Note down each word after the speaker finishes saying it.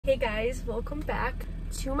guys, welcome back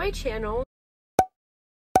to my channel.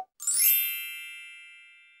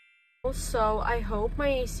 So I hope my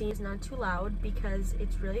AC is not too loud because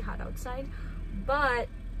it's really hot outside, but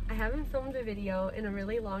I haven't filmed a video in a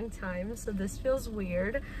really long time, so this feels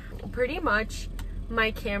weird. Pretty much my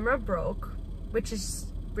camera broke, which is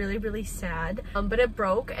really sad, but it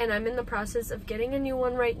broke and I'm in the process of getting a new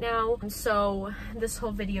one right now. So this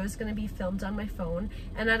whole video is going to be filmed on my phone,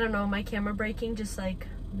 and I don't know, my camera breaking just like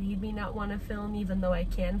made me not want to film even though I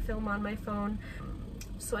can film on my phone.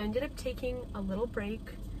 So I ended up taking a little break.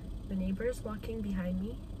 The neighbor is walking behind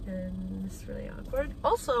me and it's really awkward.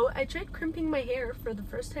 Also, I tried crimping my hair for the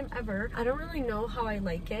first time ever. I don't really know how I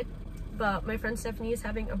like it, but my friend Stephanie is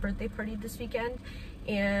having a birthday party this weekend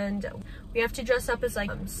and we have to dress up as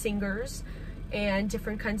like singers and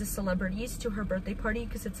different kinds of celebrities to her birthday party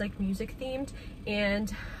because it's like music themed.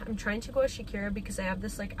 And I'm trying to go as Shakira because I have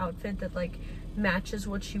this like outfit that like matches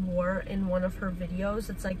what she wore in one of her videos.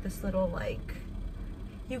 It's like this little like,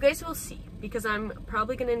 you guys will see because I'm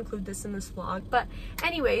probably going to include this in this vlog. But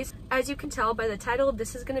anyways, as you can tell by the title,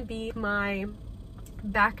 this is going to be my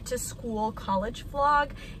back to school college vlog,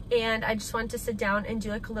 and I just wanted to sit down and do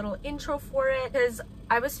like a little intro for it because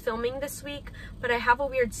I was filming this week, but I have a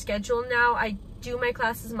weird schedule now. I do my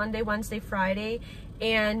classes Monday, Wednesday, Friday,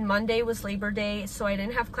 and Monday was Labor Day, so I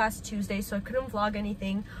didn't have class Tuesday, so I couldn't vlog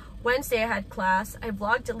anything. Wednesday I had class, I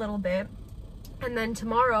vlogged a little bit, and then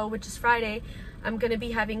tomorrow, which is Friday, I'm gonna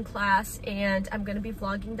be having class and I'm gonna be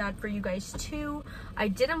vlogging that for you guys too. I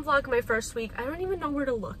didn't vlog my first week. I don't even know where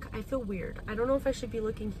to look. I feel weird. I don't know if I should be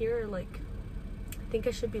looking here or like, I think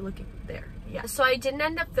I should be looking there. Yeah, so I didn't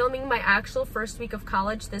end up filming my actual first week of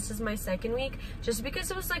college. This is my second week just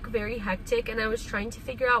because it was like very hectic and I was trying to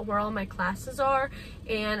figure out where all my classes are,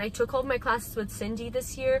 and I took all of my classes with Cindy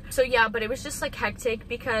this year. So yeah, but it was just like hectic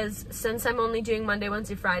because since I'm only doing Monday,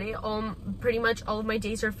 Wednesday, Friday, pretty much all of my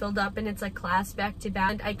days are filled up and it's like class back to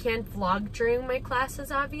back. And I can't vlog during my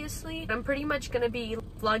classes obviously. I'm pretty much gonna be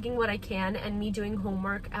vlogging what I can and me doing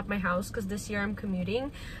homework at my house because this year I'm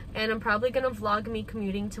commuting, and I'm probably gonna vlog me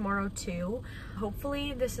commuting tomorrow too.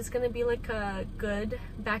 Hopefully this is gonna be like a good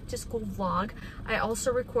back to school vlog. I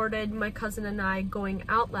also recorded my cousin and I going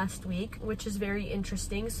out last week, which is very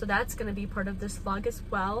interesting, so that's gonna be part of this vlog as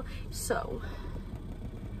well. So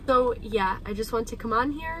yeah, I just want to come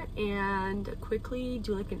on here and quickly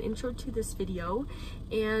do like an intro to this video,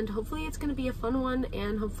 and hopefully it's gonna be a fun one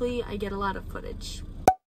and hopefully I get a lot of footage.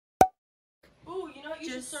 Ooh, you know what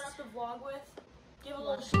you should start off the vlog with? Give a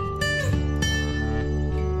little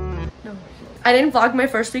No. I didn't vlog my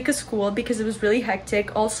first week of school because it was really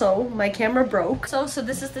hectic. Also, my camera broke. So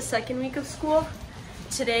this is the second week of school.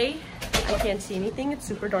 Today, I can't see anything. It's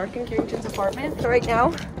super dark in Carrington's apartment. So right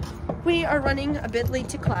now, we are running a bit late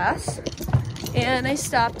to class. And I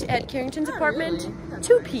stopped at Carrington's apartment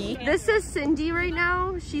to pee. This is Cindy right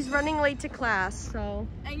now. She's running late to class, so.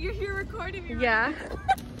 And you're here recording me, right? Yeah.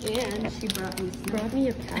 And she brought me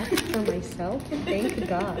a pack for myself. Thank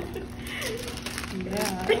God.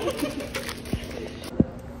 Yeah.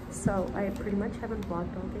 So I pretty much haven't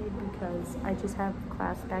vlogged all day because I just have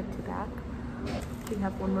class back to back. We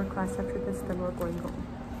have one more class after this, then we're going home.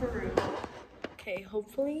 Okay,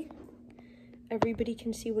 hopefully everybody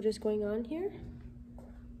can see what is going on here.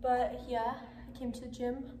 But yeah, I came to the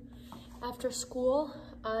gym after school.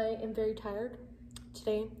 I am very tired.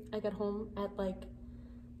 Today I got home at like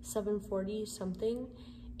 7:40 something,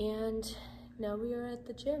 and now we are at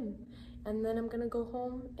the gym. And then I'm gonna go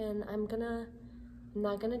home and I'm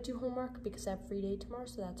not gonna do homework because I have free day tomorrow,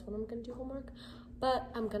 so that's when I'm gonna do homework. But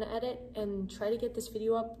I'm gonna edit and try to get this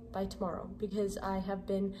video up by tomorrow because I have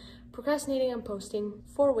been procrastinating on posting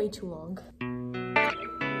for way too long.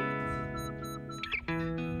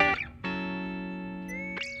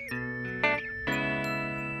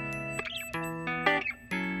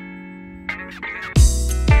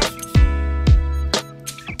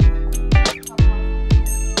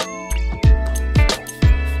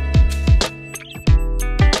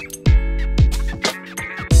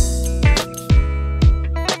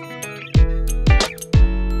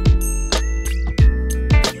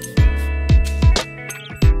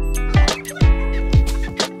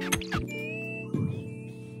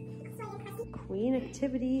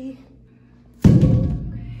 Activity.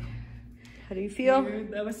 How do you feel?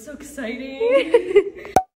 Dude, that was so exciting.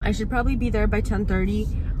 I should probably be there by 10:30,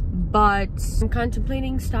 but I'm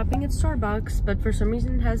contemplating stopping at Starbucks, but for some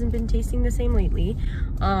reason it hasn't been tasting the same lately.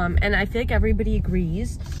 And I feel like everybody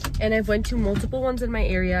agrees, and I've went to multiple ones in my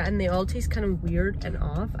area and they all taste kind of weird and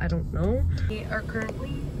off. I don't know. We are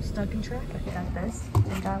currently stuck in traffic. I got this.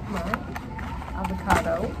 I got my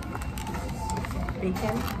avocado,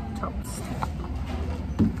 bacon, toast.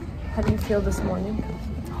 How do you feel this morning?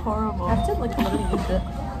 Horrible. I have to like literally eat it.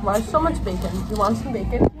 Why so much bacon? You want some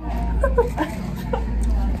bacon?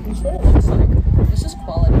 This is what it looks like. This is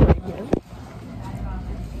quality right here.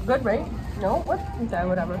 Good, right? No? What? Okay,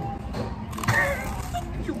 whatever.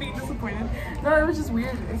 You're being disappointed. No, it was just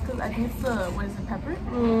weird. It's because I think it's the, what is it, pepper?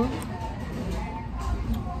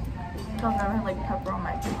 I've never had like pepper on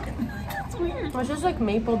my bacon. That's weird. It's just like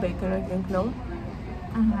maple bacon, I think, no?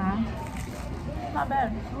 Not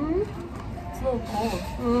bad. It's a little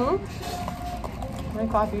cold. My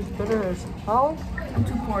coffee's bitter as hell. I'm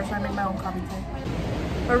too poor, so I make my own coffee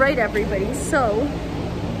too. All right, everybody. So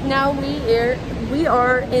now we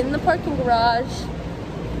are in the parking garage.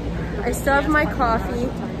 I still have my coffee.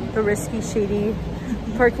 The risky, shady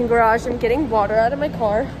parking garage. I'm getting water out of my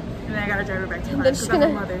car. And then I gotta drive her back to And class then she's because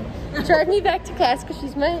I'm gonna her mother. drive me back to class because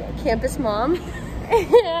she's my campus mom.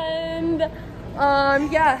 And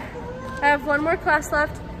yeah, I have one more class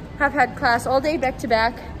left. I've had class all day back to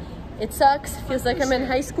back. It sucks. Feels like I'm in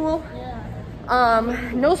high school.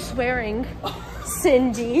 No swearing,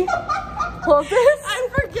 Cindy. Hold this. I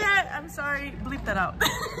forget. I'm sorry. Bleep that out.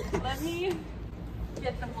 Let me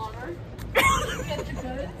get the water. Get the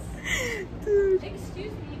goods. Dude.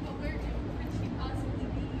 Excuse me, but where could she possibly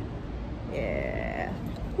be? Yeah.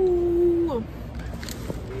 Ooh.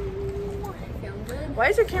 Feeling good? Why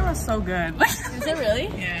is your camera so good? Is it really?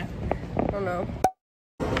 Yeah. I don't know.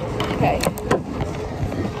 Okay.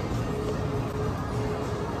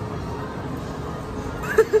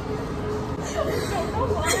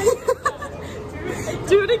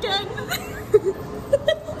 Do it again.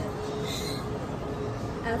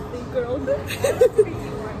 Athlete girl.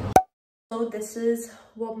 So this is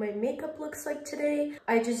what my makeup looks like today.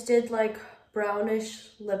 I just did like brownish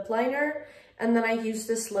lip liner, and then I used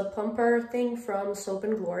this lip plumper thing from Soap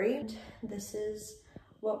and Glory. This is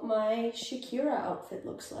what my Shakira outfit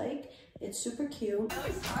looks like. It's super cute.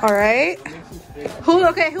 All right. Who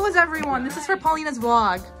is everyone? This is for Paulina's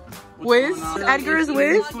vlog. Wiz? Edgar's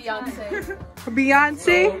Wiz? Beyonce.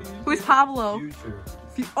 Beyonce? Who's Pablo?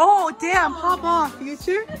 Oh, damn. Papa.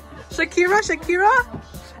 Future? Shakira?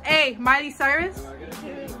 Hey, Miley Cyrus?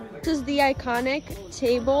 This is the iconic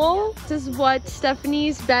table. This is what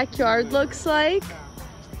Stephanie's backyard looks like.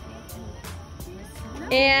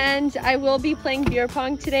 And I will be playing beer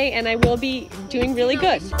pong today, and I will be doing really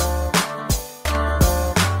good. You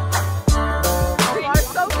are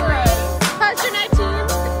so good. How's your night, team?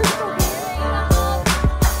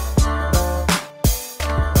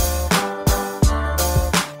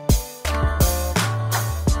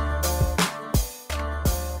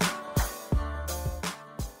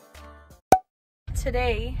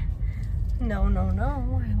 Today, no,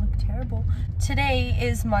 I look terrible. Today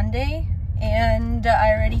is Monday, and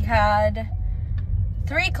I already had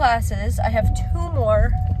 3 classes. I have 2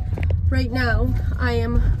 more. Right now, I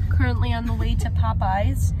am currently on the way to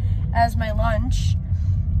Popeyes as my lunch.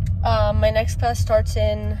 My next class starts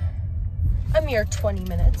in a mere 20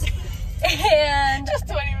 minutes. And Just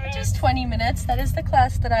 20 minutes. Just 20 minutes. That is the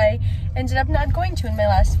class that I ended up not going to in my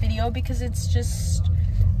last video because it's just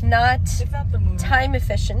not the mood. time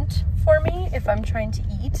efficient for me if I'm trying to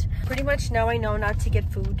eat. Pretty much now I know not to get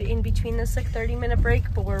food in between this like 30-minute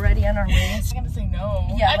break, but we're already on our way. I'm gonna say no.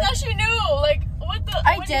 Yeah, I like, thought she knew. Like, what the?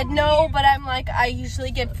 I did know, but I'm like, I usually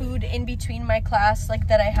get food in between my class like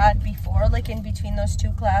that I had before, like in between those 2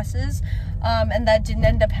 classes. And that didn't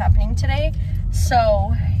end up happening today.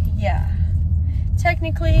 So yeah,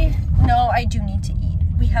 technically, no, I do need to eat.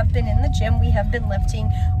 We have been in the gym, we have been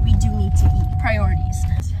lifting, we do need to eat. Priorities.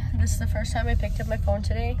 This is the first time I picked up my phone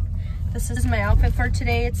today. This is my outfit for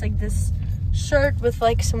today. It's like this shirt with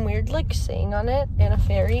like some weird like saying on it and a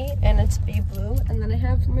fairy, and it's babe blue, and then I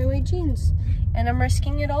have my white jeans. And I'm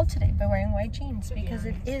risking it all today by wearing white jeans because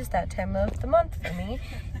it is that time of the month for me.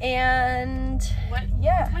 And What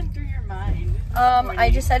went through your mind? I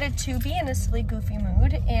decided to be in a silly, goofy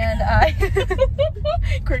mood, and I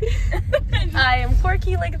am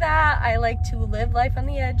quirky like that. I like to live life on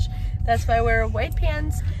the edge. That's why I wear white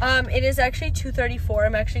pants. It is actually 2:34.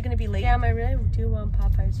 I'm actually gonna be late. Damn, I really do want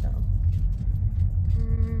Popeyes though.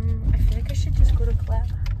 I feel like I should just go to class.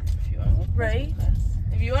 Right?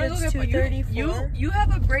 If you want to go It's get 2:34. you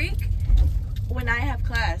have a break when I have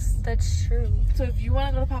class. That's true. So if you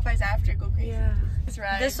want to go to Popeyes after, go crazy. Yeah. That's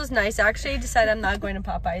right. This was nice. Actually, I decided I'm not going to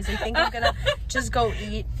Popeyes. I think I'm gonna just go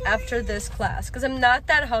eat after this class because I'm not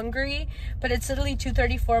that hungry. But it's literally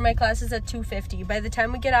 2:34. My class is at 2:50. By the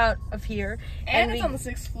time we get out of here, and it's on the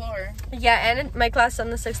 6th floor. Yeah, and my class is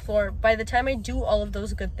on the 6th floor. By the time I do all of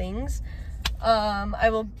those good things, I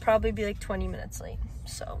will probably be like 20 minutes late.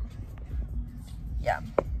 So, yeah.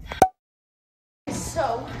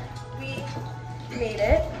 So we made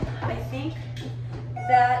it. I think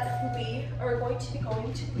that we are going to be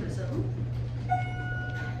going to Prism.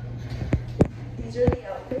 These are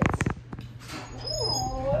the outfits.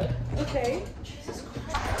 Oh, okay. Jesus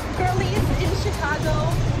Christ. Currently in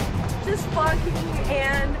Chicago, just vlogging,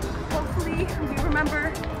 and hopefully we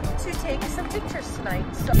remember to take some pictures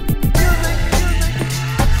tonight. So.